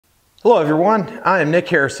Hello everyone, I am Nick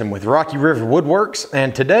Harrison with Rocky River Woodworks,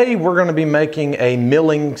 and today we're going to be making a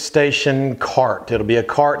milling station cart. It'll be a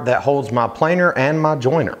cart that holds my planer and my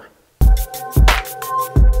joiner.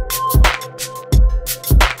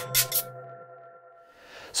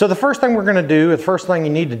 So the first thing we're going to do, the first thing you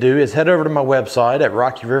need to do is head over to my website at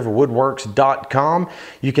rockyriverwoodworks.com.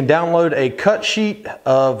 You can download a cut sheet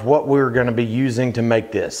of what we're going to be using to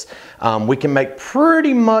make this. We can make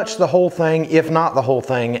pretty much the whole thing, if not the whole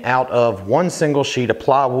thing, out of one single sheet of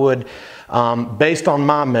plywood based on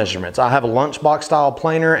my measurements. I have a lunchbox style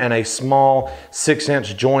planer and a small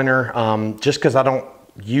 6-inch joiner just because I don't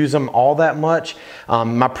use them all that much.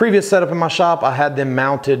 My previous setup in my shop, I had them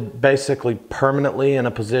mounted basically permanently in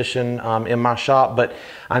a position in my shop, but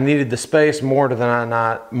I needed the space more than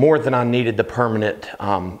I needed the permanent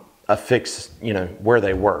affix, where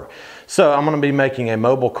they were. So I'm going to be making a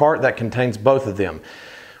mobile cart that contains both of them.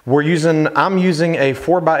 I'm using a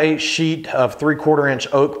 4x8 sheet of 3/4 inch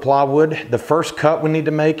oak plywood. The first cut we need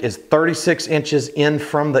to make is 36 inches in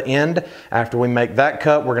from the end. After we make that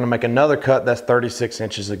cut, we're going to make another cut that's 36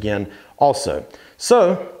 inches again also.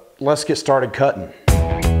 So let's get started cutting.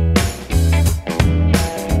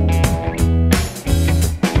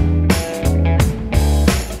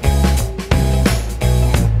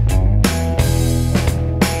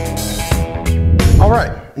 All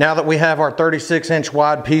right. Now that we have our 36-inch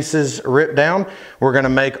wide pieces ripped down, we're going to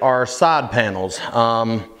make our side panels.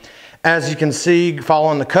 As you can see,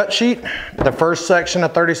 following the cut sheet, the first section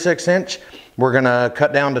of 36-inch, we're going to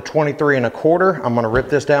cut down to 23 1/4. I'm going to rip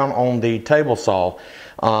this down on the table saw.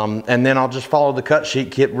 And then I'll just follow the cut sheet,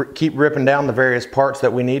 keep ripping down the various parts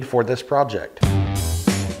that we need for this project.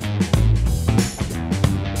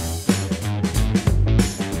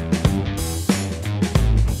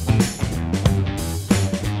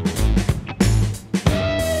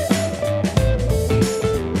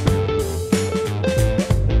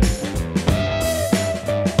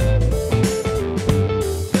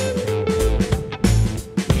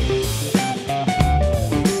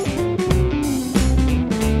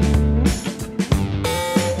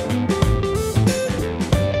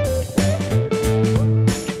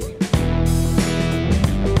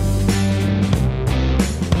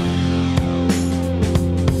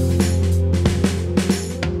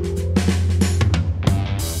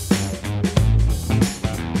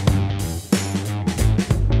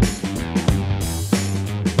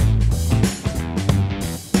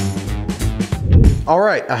 All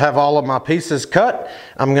right, I have all of my pieces cut.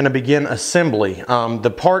 I'm going to begin assembly.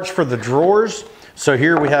 The parts for the drawers, so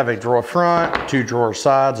here we have a drawer front, 2 drawer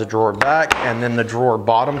sides, a drawer back, and then the drawer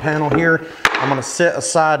bottom panel here. I'm going to set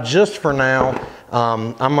aside just for now.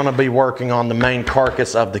 I'm going to be working on the main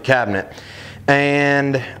carcass of the cabinet.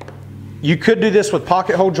 And you could do this with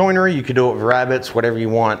pocket hole joinery, you could do it with rabbets, whatever you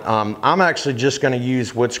want. I'm actually just going to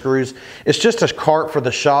use wood screws. It's just a cart for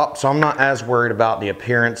the shop, so I'm not as worried about the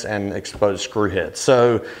appearance and exposed screw heads.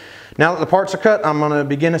 So now that the parts are cut, I'm going to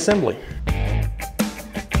begin assembly.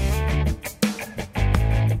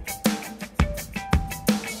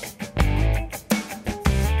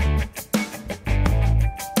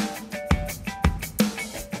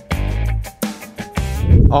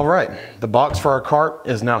 All right, the box for our cart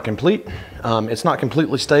is now complete. It's not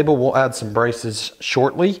completely stable. We'll add some braces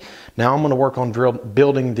shortly. Now I'm going to work on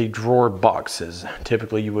building the drawer boxes.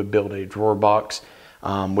 Typically you would build a drawer box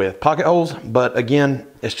with pocket holes, but again,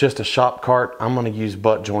 it's just a shop cart. I'm going to use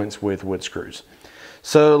butt joints with wood screws.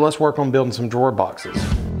 So let's work on building some drawer boxes.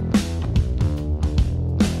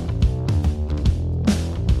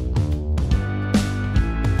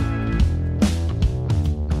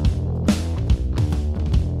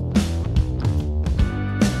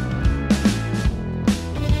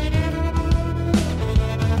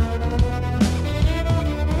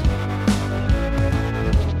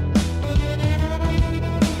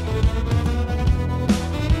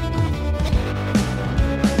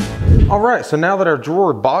 All right, so now that our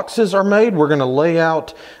drawer boxes are made, we're going to lay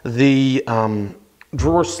out the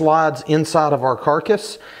drawer slides inside of our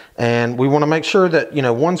carcass. And we want to make sure that,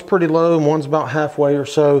 one's pretty low and one's about halfway or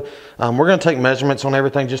so. We're going to take measurements on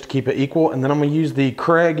everything just to keep it equal. And then I'm going to use the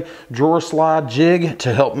Craig drawer slide jig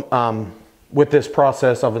to help with this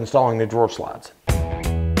process of installing the drawer slides.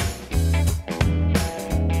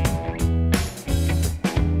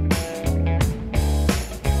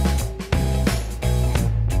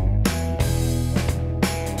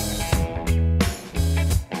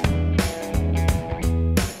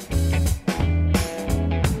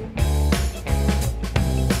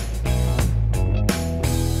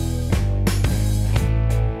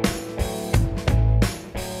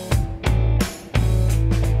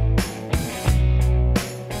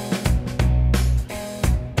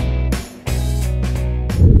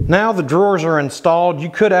 Now the drawers are installed. You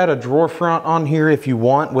could add a drawer front on here if you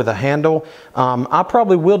want with a handle. I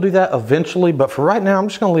probably will do that eventually, but for right now, I'm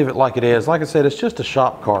just gonna leave it like it is. Like I said, it's just a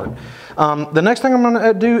shop cart. The next thing I'm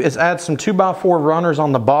gonna do is add some 2x4 runners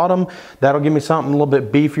on the bottom. That'll give me something a little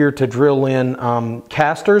bit beefier to drill in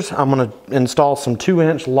casters. I'm gonna install some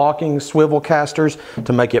 2-inch locking swivel casters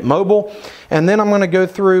to make it mobile. And then I'm gonna go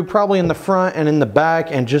through probably in the front and in the back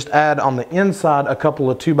and just add on the inside a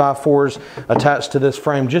couple of 2x4s attached to this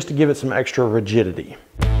frame just to give it some extra rigidity.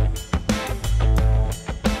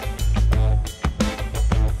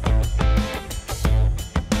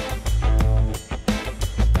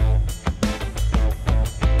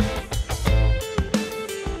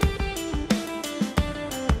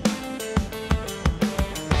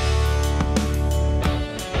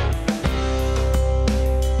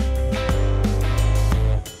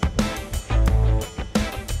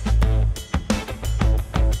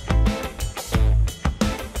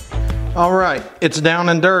 All right, it's down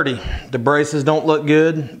and dirty. The braces don't look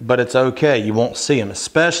good, but it's okay. You won't see them,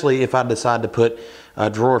 especially if I decide to put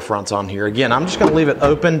drawer fronts on here. Again, I'm just gonna leave it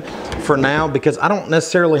open for now because I don't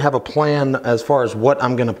necessarily have a plan as far as what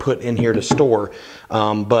I'm gonna put in here to store,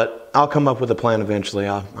 but I'll come up with a plan eventually,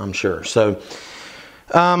 I'm sure. So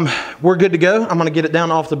we're good to go. I'm gonna get it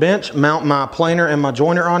down off the bench, mount my planer and my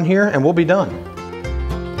joiner on here, and we'll be done.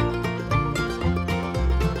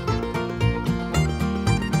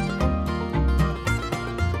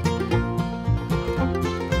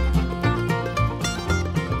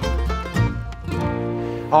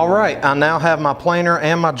 All right, I now have my planer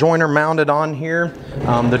and my joiner mounted on here.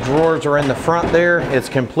 The drawers are in the front there. It's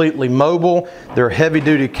completely mobile. They're heavy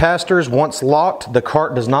duty casters. Once locked, the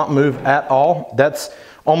cart does not move at all. That's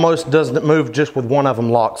almost doesn't move just with one of them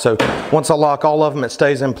locked. So once I lock all of them, it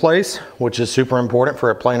stays in place, which is super important for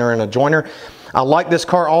a planer and a joiner. I like this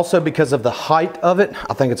cart also because of the height of it.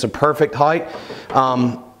 I think it's a perfect height.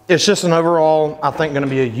 It's just an overall, I think, going to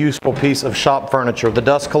be a useful piece of shop furniture. The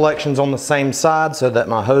dust collection's on the same side so that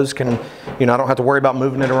my hose can, I don't have to worry about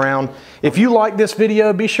moving it around. If you like this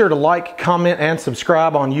video, be sure to like, comment, and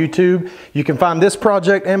subscribe on YouTube. You can find this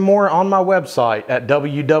project and more on my website at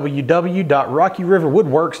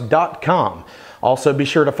www.rockyriverwoodworks.com. Also, be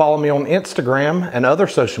sure to follow me on Instagram and other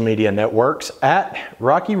social media networks at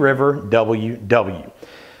RockyRiverWW.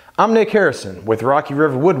 I'm Nick Harrison with Rocky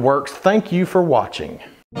River Woodworks. Thank you for watching.